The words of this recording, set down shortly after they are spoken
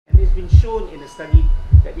has been shown in a study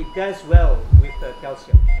that it does well with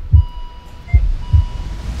calcium.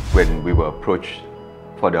 When we were approached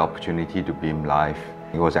for the opportunity to beam live,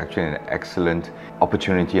 it was actually an excellent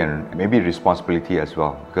opportunity and maybe responsibility as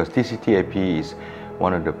well, because TCTAP is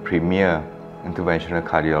one of the premier interventional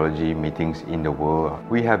cardiology meetings in the world.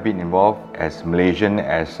 We have been involved as Malaysian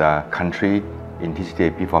as a country in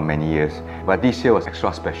TCTAP for many years, but this year was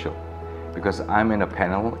extra special because I'm in a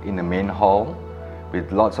panel in the main hall with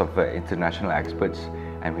lots of international experts,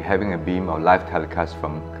 and we're having a beam of live telecast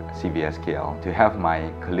from CVSKL. To have my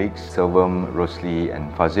colleagues Selvan, Rosli and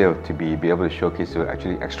Fazir to be able to showcase was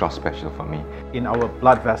actually extra special for me. In our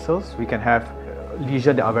blood vessels, we can have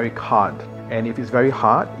lesions that are very hard. And if it's very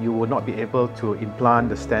hard, you will not be able to implant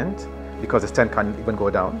the stent because the stent can't even go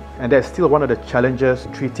down. And that's still one of the challenges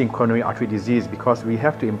treating coronary artery disease, because we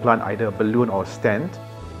have to implant either a balloon or a stent.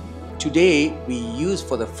 Today, we use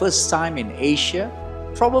for the first time in Asia,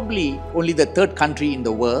 probably only the third country in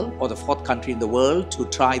the world or the fourth country in the world to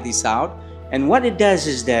try this out. And what it does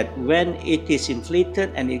is that when it is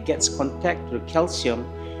inflated and it gets contact with calcium,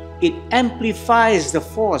 it amplifies the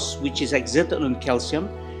force which is exerted on calcium,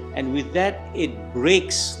 and with that it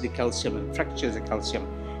breaks the calcium and fractures the calcium,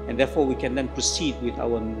 and therefore we can then proceed with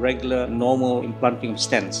our regular normal implanting of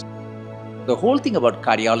stents. The whole thing about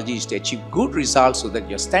cardiology is to achieve good results so that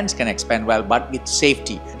your stents can expand well, but with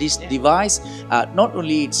safety. This device, not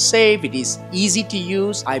only it's safe, it is easy to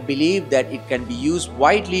use. I believe that it can be used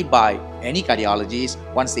widely by any cardiologist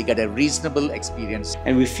once they get a reasonable experience.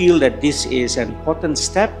 And we feel that this is an important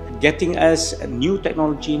step, getting us a new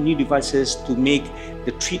technology, new devices to make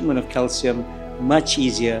the treatment of calcium much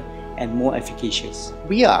easier and more efficacious.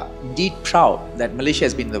 We are indeed proud that Malaysia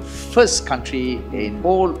has been the first country in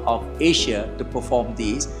whole of Asia to perform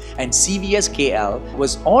these, and CVSKL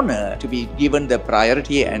was honoured to be given the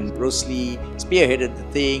priority, and Rosli spearheaded the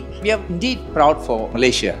thing. We are indeed proud for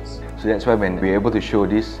Malaysia. So that's why when we were able to show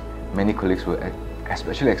this, many colleagues were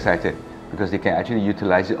especially excited because they can actually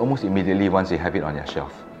utilize it almost immediately once they have it on their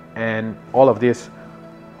shelf. And all of this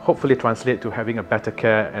hopefully translate to having a better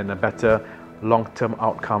care and a better long-term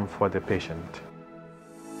outcome for the patient.